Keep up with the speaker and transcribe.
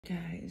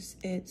Guys,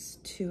 it's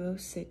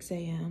 2:06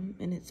 a.m.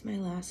 and it's my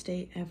last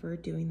day ever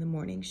doing the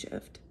morning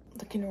shift.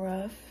 Looking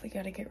rough. I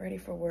gotta get ready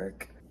for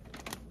work.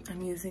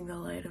 I'm using the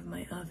light of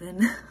my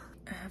oven.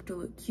 I have to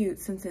look cute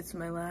since it's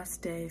my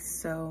last day,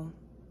 so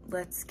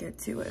let's get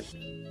to it.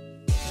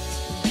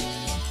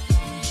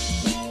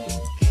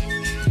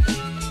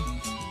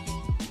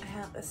 I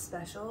have a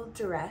special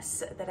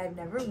dress that I've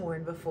never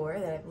worn before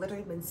that I've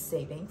literally been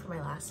saving for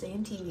my last day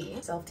in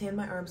TV. Self-tanned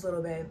my arms a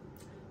little bit.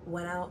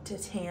 Went out to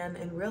tan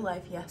in real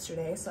life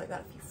yesterday, so I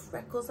got a few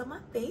freckles on my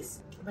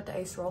face. I'm about to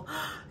ice roll.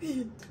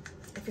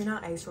 If you're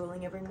not ice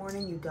rolling every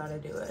morning, you gotta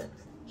do it.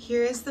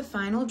 Here is the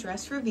final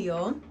dress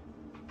reveal.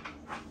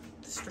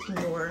 This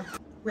freaking door.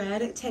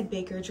 Red Ted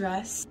Baker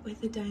dress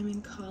with a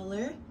diamond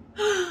collar.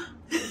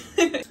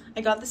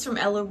 I got this from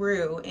Ella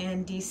Rue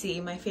in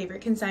DC, my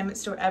favorite consignment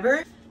store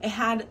ever. It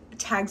had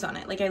tags on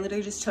it. Like, I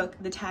literally just took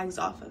the tags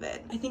off of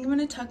it. I think I'm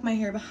gonna tuck my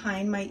hair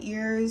behind my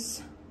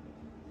ears.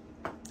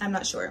 I'm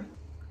not sure.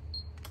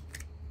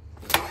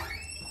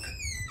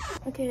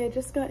 Okay, I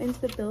just got into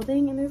the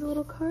building and there's a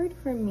little card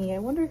from me. I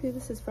wonder who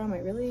this is from. I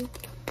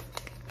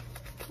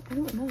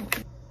don't know.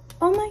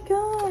 Oh my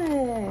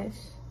gosh.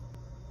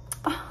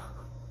 Oh,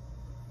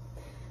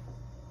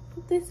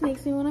 this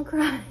makes me want to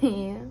cry.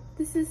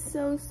 This is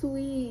so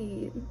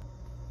sweet.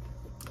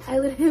 I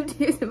literally have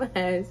tears in my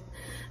eyes.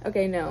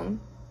 Okay, no.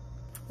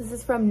 This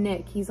is from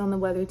Nick. He's on the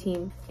weather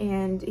team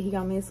and he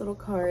got me this little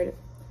card.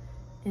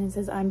 And it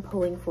says, I'm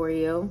pulling for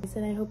you. He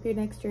said, I hope your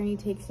next journey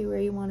takes you where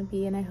you want to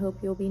be, and I hope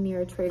you'll be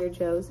near a Trader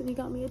Joe's. And he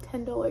got me a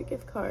 $10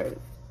 gift card.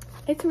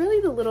 It's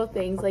really the little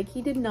things. Like,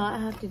 he did not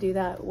have to do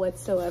that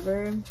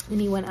whatsoever. And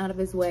he went out of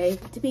his way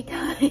to be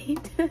kind.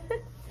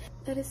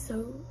 That is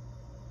so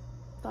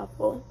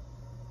thoughtful.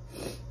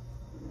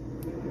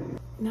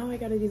 Now I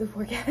gotta do the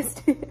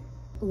forecast.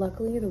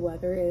 Luckily, the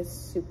weather is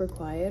super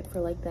quiet for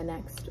like the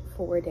next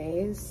 4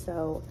 days.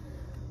 So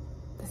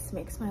this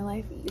makes my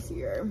life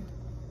easier.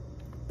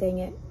 Dang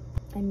it,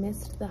 I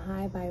missed the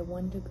high by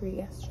 1 degree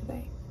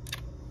yesterday.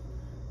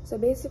 So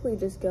basically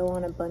just go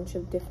on a bunch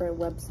of different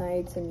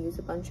websites and use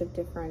a bunch of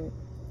different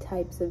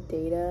types of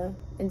data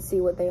and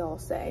see what they all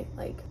say.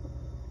 Like,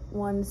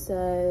 one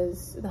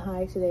says the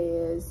high today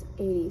is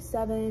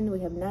 87, we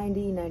have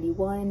 90,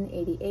 91,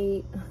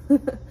 88.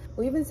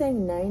 We've been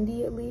saying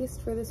 90 at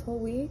least for this whole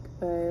week,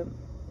 but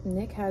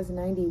Nick has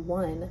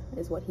 91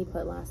 is what he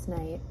put last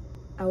night.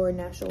 Our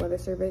National Weather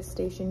Service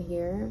station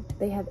here,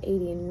 they have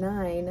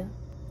 89.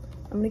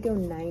 I'm gonna go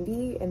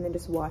 90 and then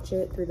just watch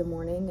it through the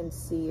morning and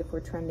see if we're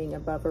trending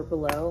above or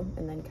below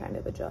and then kind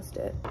of adjust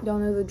it. Y'all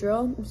know the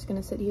drill. I'm just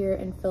gonna sit here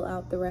and fill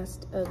out the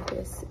rest of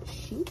this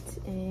sheet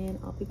and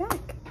I'll be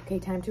back. Okay,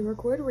 time to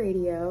record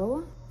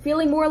radio.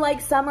 Feeling more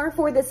like summer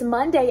for this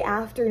Monday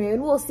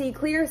afternoon. We'll see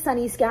clear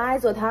sunny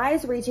skies with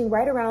highs reaching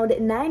right around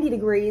 90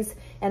 degrees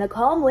and a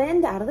calm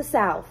wind out of the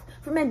south.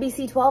 From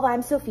NBC 12,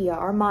 I'm Sophia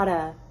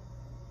Armada.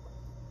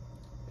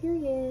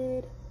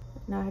 Period.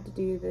 Now I have to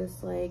do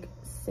this like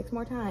 6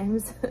 more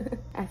times.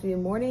 I have to do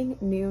morning,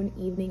 noon,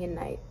 evening, and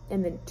night,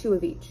 and then 2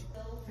 of each.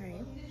 All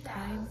right,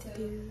 time to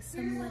do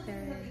some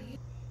weather.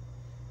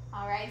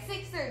 All right,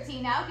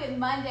 6:13 now. Good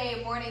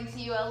Monday morning to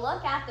you. A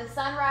look at the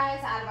sunrise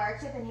out of our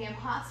Chippenham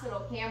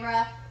Hospital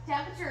camera.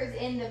 Temperatures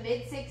in the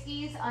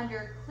mid-60s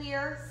under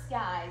clear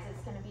skies.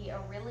 It's going to be a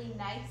really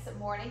nice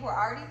morning. We're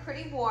already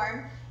pretty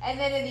warm. And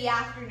then in the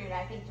afternoon,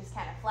 I think just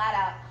kind of flat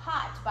out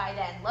hot by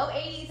then. Low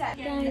 80s.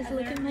 Guys,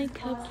 look at my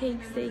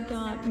cupcakes they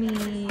got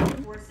me.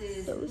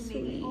 So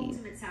sweet.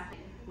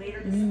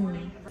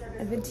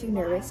 I've been too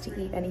nervous to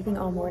eat anything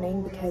all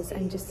morning because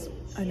I'm just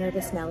a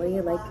nervous Nelly,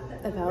 like,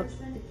 about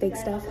big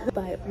stuff.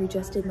 But we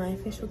just did my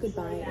official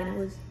goodbye and it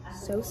was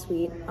so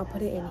sweet. I'll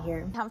put it in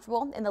here.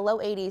 Comfortable in the low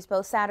 80s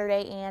both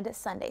Saturday and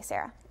Sunday,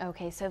 Sarah.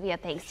 Okay, Sophia,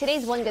 thanks.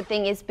 Today's one good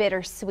thing is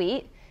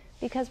bittersweet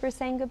because we're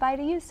saying goodbye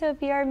to you,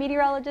 Sophia, our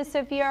meteorologist,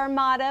 Sophia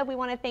Armada. We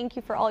want to thank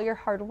you for all your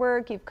hard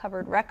work. You've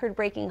covered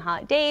record-breaking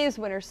hot days,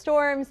 winter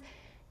storms.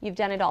 You've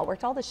done it all.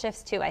 Worked all the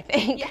shifts too, I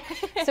think.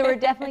 Yeah. So we're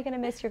definitely going to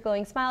miss your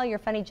glowing smile, your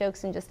funny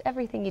jokes, and just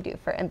everything you do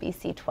for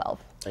NBC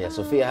 12. Yeah,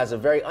 Sophia has a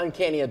very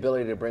uncanny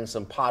ability to bring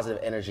some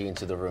positive energy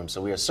into the room.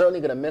 So we are certainly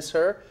going to miss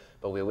her,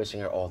 but we're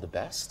wishing her all the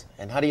best.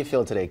 And how do you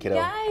feel today, kiddo?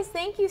 Guys,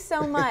 thank you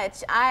so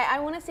much. I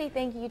want to say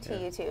thank you to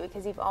you too,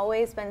 because you've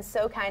always been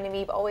so kind to me.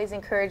 You've always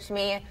encouraged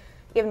me,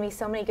 given me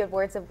so many good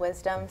words of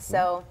wisdom.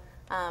 So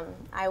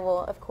I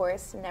will, of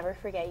course, never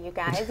forget you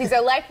guys. These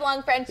are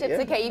lifelong friendships,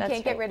 okay? You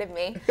can't get rid of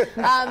me.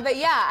 But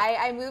yeah,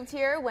 I moved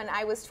here when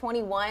I was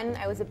 21.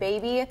 I was a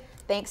baby.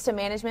 Thanks to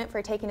management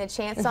for taking a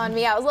chance on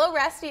me. I was a little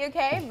rusty,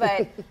 okay?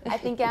 But I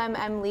think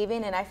I'm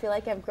leaving, and I feel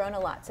like I've grown a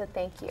lot, so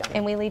thank you.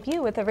 And we leave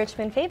you with a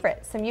Richmond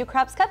favorite, some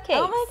U-Crops cupcakes.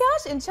 Oh my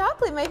gosh, and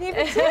chocolate, my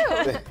favorite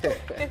too.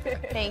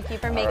 Thank you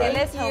for making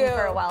this home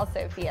for a while,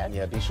 Sophia.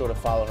 Yeah, be sure to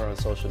follow her on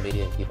social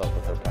media and keep up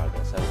with her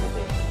progress. Have a good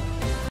day.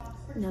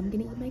 Now I'm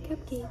gonna eat my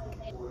cupcake.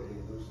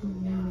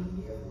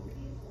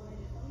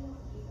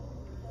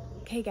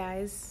 Okay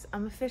guys,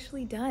 I'm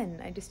officially done.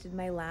 I just did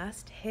my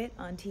last hit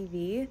on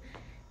TV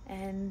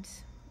and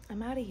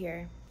I'm out of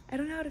here. I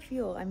don't know how to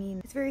feel. I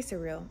mean, it's very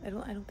surreal. I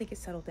don't think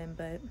it's settled in,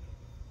 but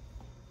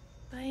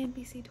bye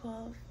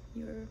NBC12.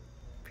 You're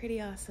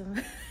pretty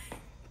awesome.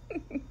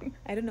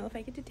 I don't know if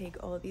I get to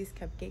take all of these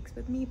cupcakes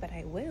with me, but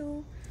I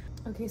will.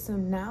 Okay, so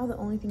now the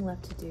only thing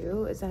left to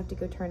do is I have to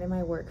go turn in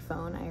my work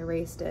phone. I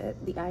erased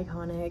it, the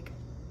iconic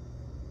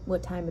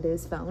what time it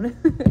is phone.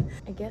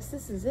 I guess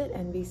this is it,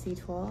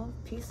 NBC12.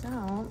 Peace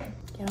out.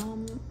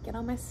 Get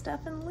on my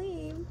stuff and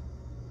leave.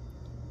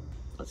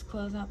 Let's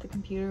close out the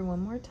computer one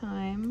more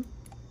time.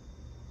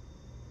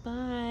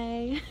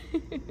 Bye.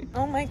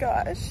 Oh my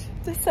gosh,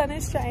 the sun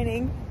is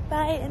shining.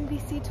 Bye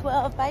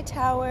NBC12, bye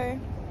tower.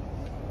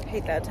 I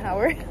hate that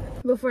tower.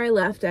 Before I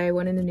left, I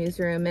went in the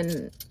newsroom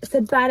and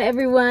said bye to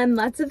everyone.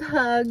 Lots of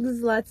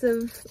hugs, lots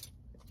of,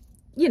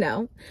 you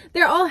know,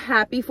 they're all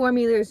happy for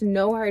me. There's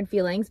no hard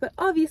feelings, but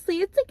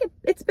obviously it's like,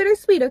 it's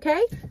bittersweet,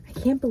 okay? I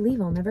can't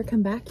believe I'll never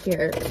come back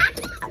here.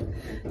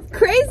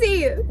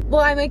 Crazy.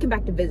 Well, I might come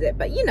back to visit,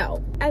 but you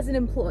know, as an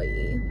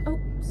employee. Oh,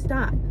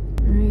 stop.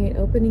 All right,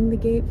 opening the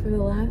gate for the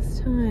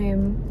last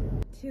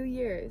time. 2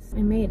 years.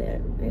 I made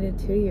it. I did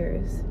 2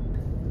 years.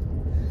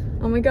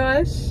 Oh my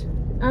gosh.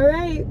 All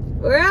right,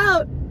 we're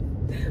out.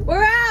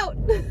 We're out.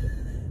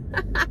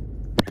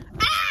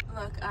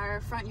 Look,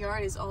 our front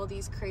yard is all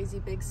these crazy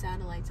big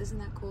satellites. Isn't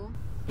that cool?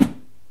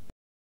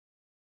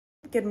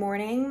 Good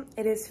morning.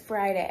 It is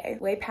Friday,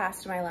 way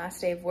past my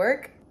last day of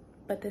work,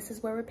 but this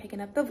is where we're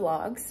picking up the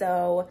vlog.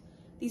 So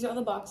these are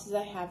the boxes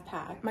I have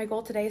packed. My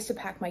goal today is to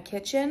pack my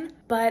kitchen,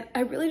 but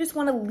I really just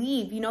want to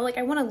leave, you know, like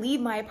I want to leave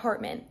my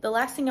apartment. The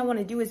last thing I want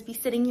to do is be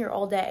sitting here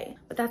all day,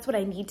 but that's what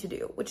I need to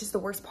do, which is the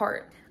worst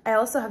part. I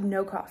also have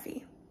no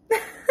coffee.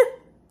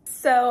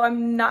 So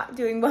I'm not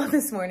doing well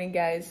this morning,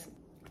 guys,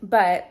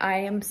 but I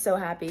am so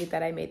happy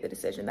that I made the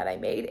decision that I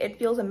made. It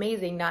feels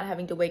amazing not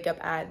having to wake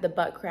up at the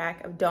butt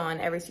crack of dawn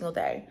every single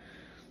day.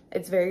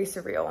 It's very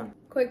surreal.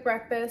 Quick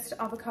breakfast,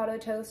 avocado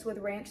toast with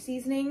ranch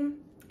seasoning.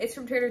 It's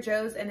from Trader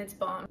Joe's and it's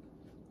bomb.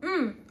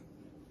 I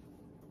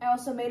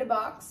also made a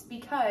box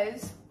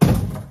because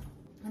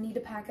I need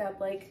to pack up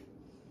like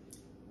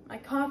my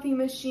coffee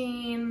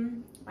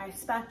machine, my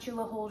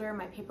spatula holder,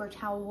 my paper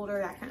towel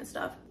holder, that kind of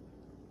stuff.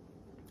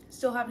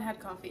 Still haven't had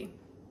coffee.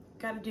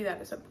 Gotta do that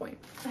at some point.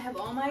 I have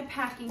all my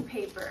packing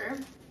paper.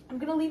 I'm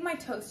gonna leave my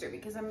toaster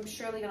because I'm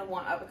surely gonna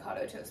want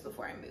avocado toast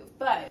before I move,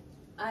 but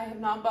I have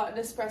not bought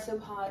Nespresso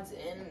pods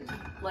in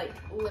like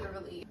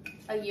literally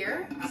a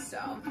year, so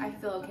I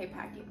feel okay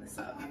packing this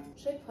up.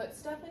 Should I put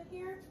stuff in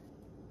here?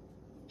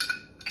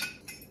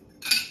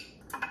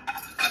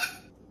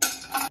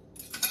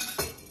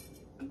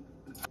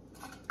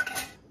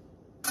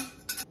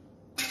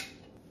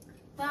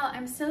 Wow,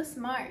 I'm so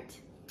smart.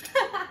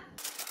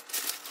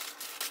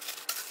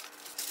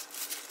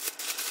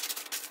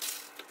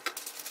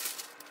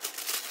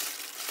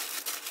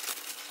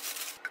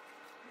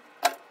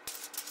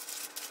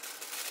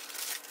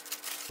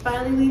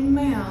 Finally leaving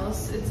my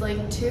house. It's like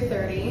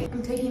 2:30.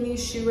 I'm taking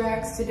these shoe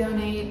racks to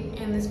donate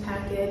and this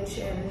package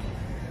and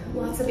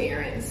lots of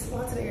errands,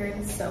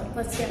 so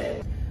let's get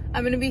it.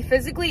 I'm gonna be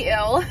physically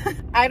ill.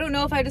 I don't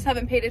know if I just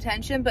haven't paid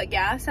attention, but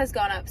gas has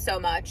gone up so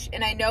much.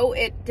 And I know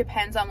it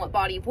depends on what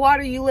body of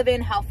water you live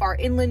in, how far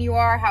inland you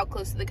are, how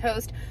close to the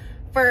coast.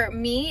 For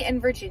me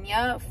in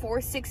Virginia,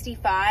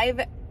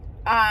 $4.65,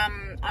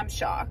 I'm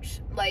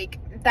shocked. Like,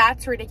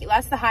 that's ridiculous.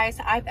 That's the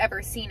highest I've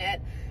ever seen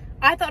it.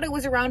 I thought it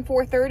was around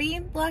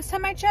 $4.30 last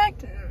time I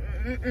checked.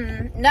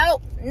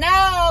 No.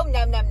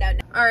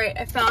 All right,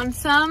 I found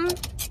some.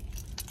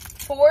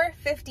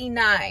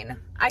 $4.59.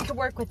 I could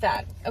work with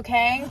that,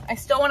 okay? I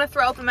still want to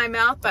throw up in my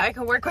mouth, but I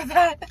can work with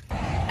that.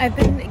 I've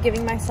been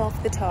giving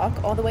myself the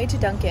talk all the way to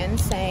Dunkin'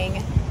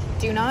 saying,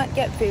 do not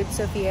get food,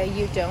 Sophia.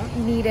 You don't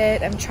need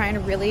it. I'm trying to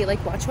really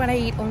like watch what I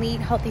eat, only eat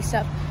healthy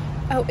stuff.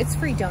 Oh, it's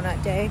free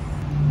donut day.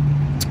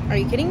 Are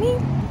you kidding me?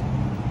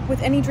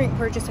 With any drink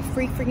purchase, a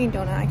free freaking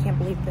donut. I can't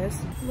believe this.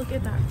 Look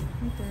at that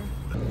right there.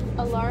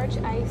 A large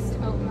iced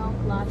oat milk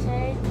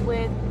latte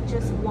with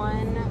just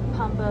 1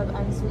 pump of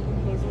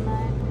unsweetened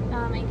hazelnut.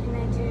 And can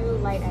I do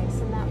light ice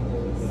in that,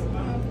 please?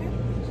 Okay.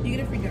 You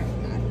get a free donut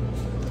from that.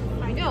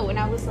 I know, and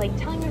I was like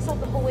telling myself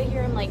the whole way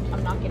here, I'm like,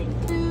 I'm not getting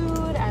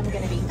food. I'm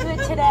gonna be good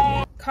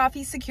today.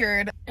 Coffee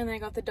secured. And then I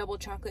got the double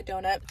chocolate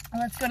donut.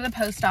 Let's go to the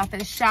post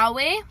office, shall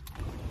we?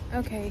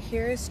 Okay,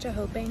 here's to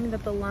hoping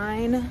that the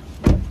line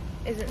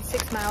isn't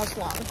 6 miles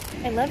long.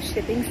 I love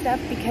shipping stuff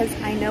because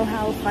I know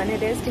how fun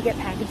it is to get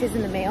packages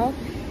in the mail,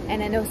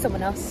 and I know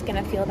someone else is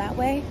gonna feel that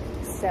way,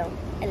 so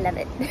I love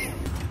it.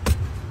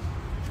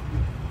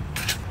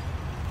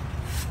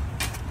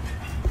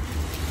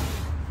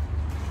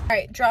 All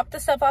right, drop the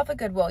stuff off at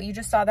Goodwill. You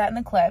just saw that in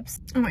the clips.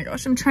 Oh my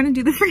gosh, I'm trying to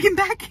do the freaking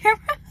back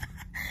camera.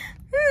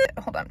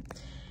 Hold on.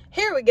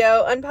 Here we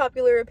go.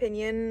 Unpopular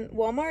opinion.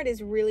 Walmart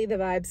is really the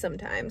vibe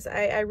sometimes.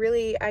 I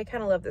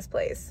kind of love this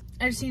place.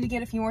 I just need to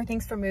get a few more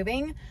things for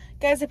moving.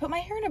 Guys, I put my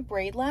hair in a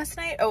braid last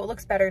night. Oh, it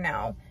looks better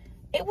now.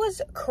 It was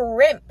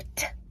crimped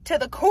to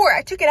the core.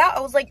 I took it out.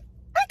 I was like,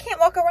 I can't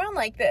walk around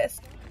like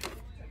this.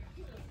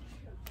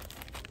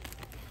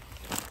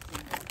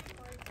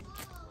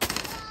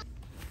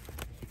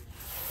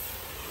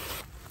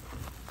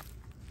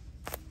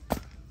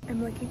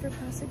 I'm looking for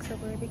plastic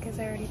silverware because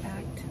I already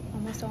packed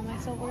almost all my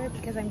silverware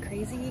because I'm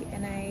crazy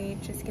and I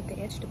just get the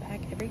itch to pack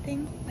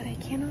everything. But I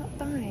cannot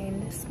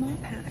find small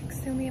packs.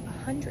 They only have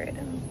 100. I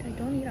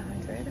don't need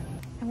 100.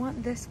 I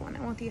want this one.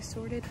 I want the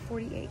assorted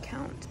 48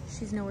 count.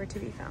 She's nowhere to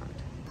be found.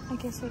 I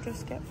guess we'll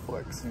just get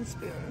forks and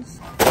spoons.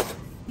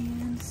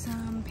 And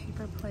some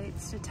paper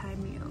plates to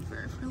tide me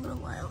over for a little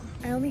while.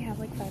 I only have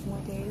like 5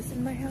 more days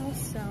in my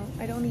house, so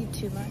I don't need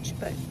too much,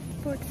 but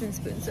forks and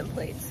spoons and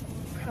plates,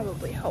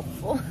 probably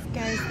helpful.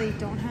 Guys, they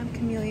don't have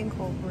chameleon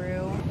cold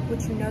brew,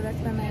 which you know that's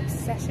been my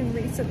obsession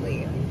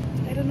recently.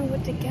 I don't know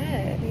what to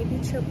get. Maybe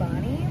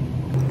Chobani?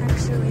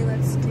 Actually,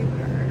 let's do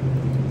her.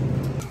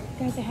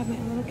 Guys, I have my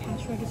own little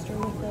cash register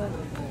with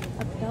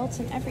a belt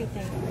and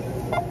everything.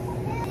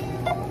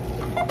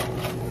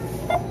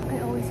 I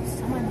always used to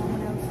tell my mom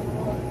when I was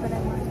little that I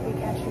wanted to be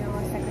a cashier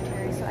or a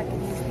secretary so I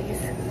could use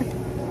these.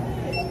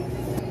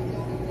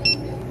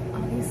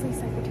 Obviously,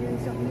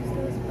 secretaries don't use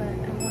those, but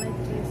I wanted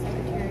to be a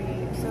secretary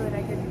so that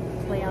I could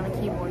play on a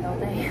keyboard all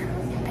day.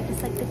 I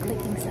just like the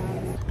clicking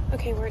sounds.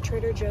 Okay, we're at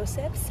Trader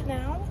Joseph's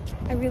now.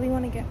 I really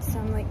want to get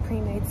some like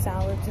pre-made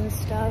salads and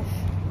stuff.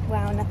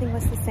 Wow, nothing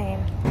was the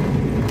same.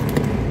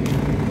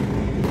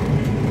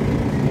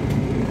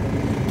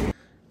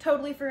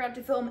 Totally forgot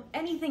to film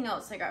anything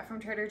else I got from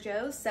Trader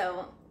Joe's,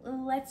 so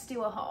let's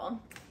do a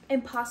haul.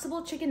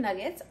 Impossible chicken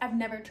nuggets. I've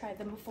never tried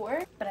them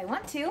before, but I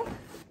want to.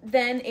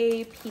 Then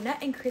a peanut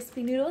and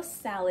crispy noodle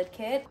salad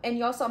kit. And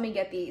y'all saw me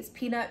get these.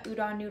 Peanut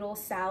udon noodle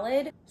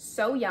salad.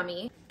 So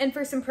yummy. And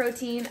for some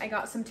protein, I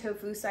got some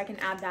tofu so I can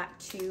add that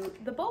to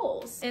the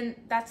bowls. And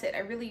that's it. I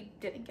really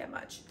didn't get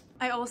much.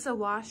 I also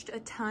washed a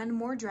ton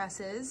more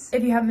dresses.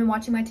 If you haven't been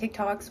watching my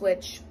TikToks,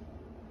 which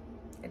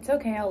it's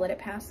okay, I'll let it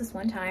pass this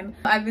one time.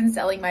 I've been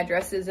selling my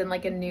dresses in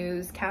like a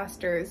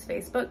newscasters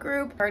Facebook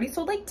group. I already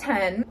sold like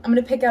 10. I'm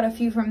gonna pick out a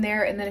few from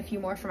there and then a few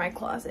more for my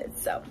closet.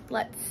 So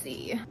let's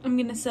see. I'm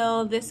gonna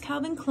sell this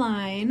Calvin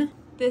Klein,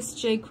 this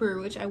J.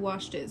 Crew, which I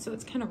washed it, so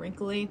it's kind of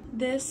wrinkly.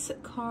 This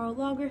Karl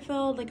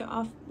Lagerfeld, like an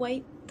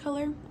off-white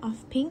color,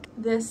 off pink.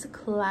 This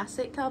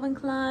classic Calvin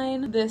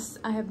Klein. This,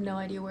 I have no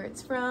idea where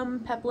it's from,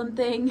 peplum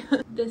thing.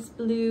 This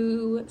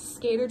blue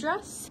skater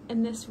dress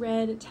and this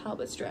red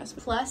Talbot's dress,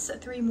 plus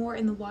 3 more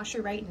in the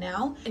washer right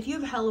now. If you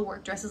have hella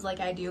work dresses like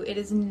I do, it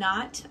is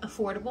not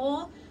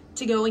affordable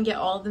to go and get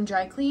all of them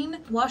dry clean.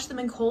 Wash them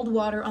in cold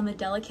water on the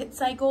delicate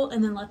cycle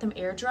and then let them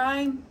air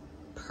dry.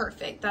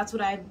 Perfect. That's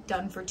what I've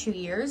done for 2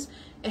 years.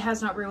 It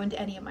has not ruined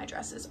any of my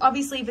dresses.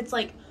 Obviously, if it's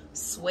like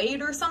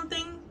suede or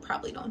something,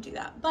 probably don't do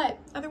that. But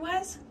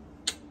otherwise,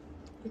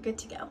 you're good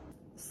to go.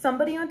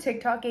 Somebody on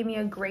TikTok gave me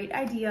a great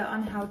idea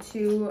on how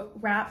to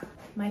wrap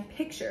my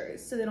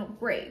pictures so they don't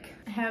break.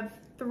 I have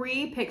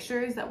 3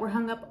 pictures that were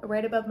hung up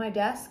right above my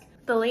desk.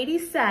 The lady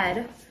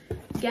said,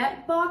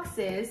 get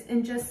boxes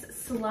and just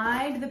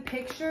slide the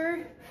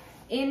picture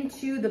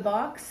into the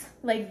box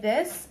like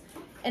this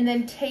and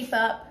then tape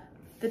up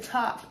the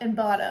top and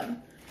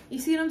bottom. You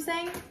see what I'm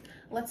saying?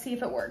 Let's see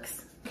if it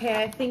works.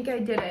 Okay, I think I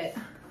did it.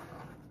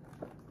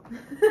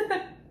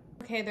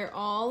 Okay, they're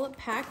all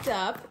packed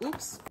up.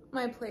 Oops,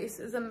 my place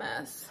is a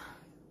mess,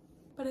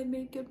 but I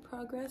made good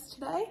progress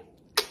today.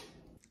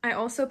 I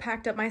also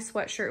packed up my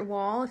sweatshirt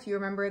wall. If you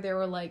remember, there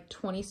were like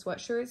 20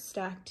 sweatshirts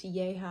stacked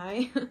yay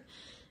high.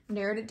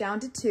 Narrowed it down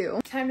to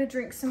 2. Time to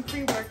drink some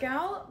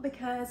pre-workout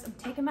because I'm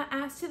taking my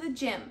ass to the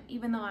gym,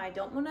 even though I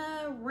don't want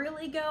to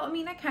really go. I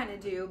mean, I kind of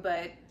do,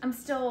 but I'm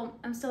still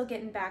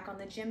getting back on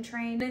the gym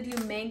train. I'm gonna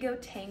do Mango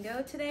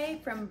Tango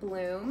today from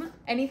Bloom.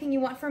 Anything you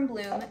want from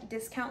Bloom,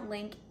 discount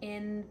link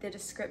in the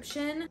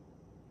description.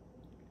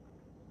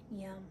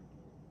 Yum.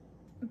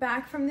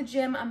 Back from the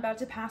gym, I'm about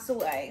to pass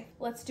away.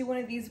 Let's do one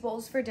of these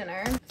bowls for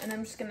dinner, and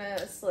I'm just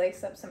gonna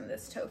slice up some of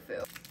this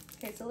tofu.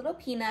 Okay, so little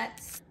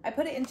peanuts. I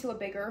put it into a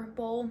bigger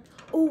bowl.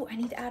 Oh, I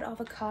need to add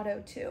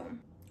avocado too.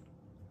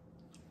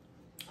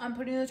 I'm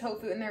putting the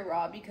tofu in there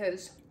raw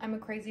because I'm a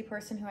crazy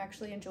person who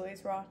actually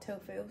enjoys raw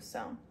tofu,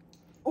 so.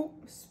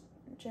 Oops,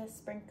 just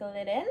sprinkle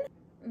it in.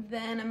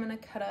 Then I'm gonna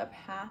cut up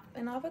half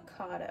an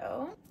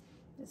avocado.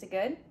 Is it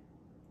good?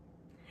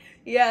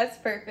 Yeah, it's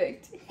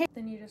perfect.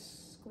 Then you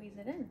just squeeze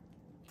it in.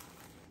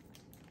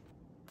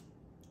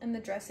 And the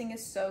dressing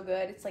is so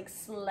good. It's like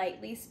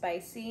slightly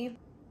spicy.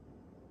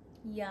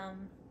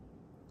 Yum.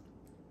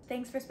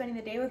 Thanks for spending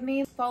the day with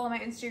me. Follow my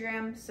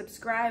Instagram,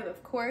 subscribe,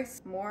 of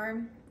course.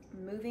 More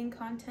moving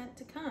content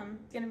to come.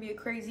 It's gonna be a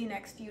crazy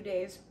next few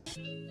days.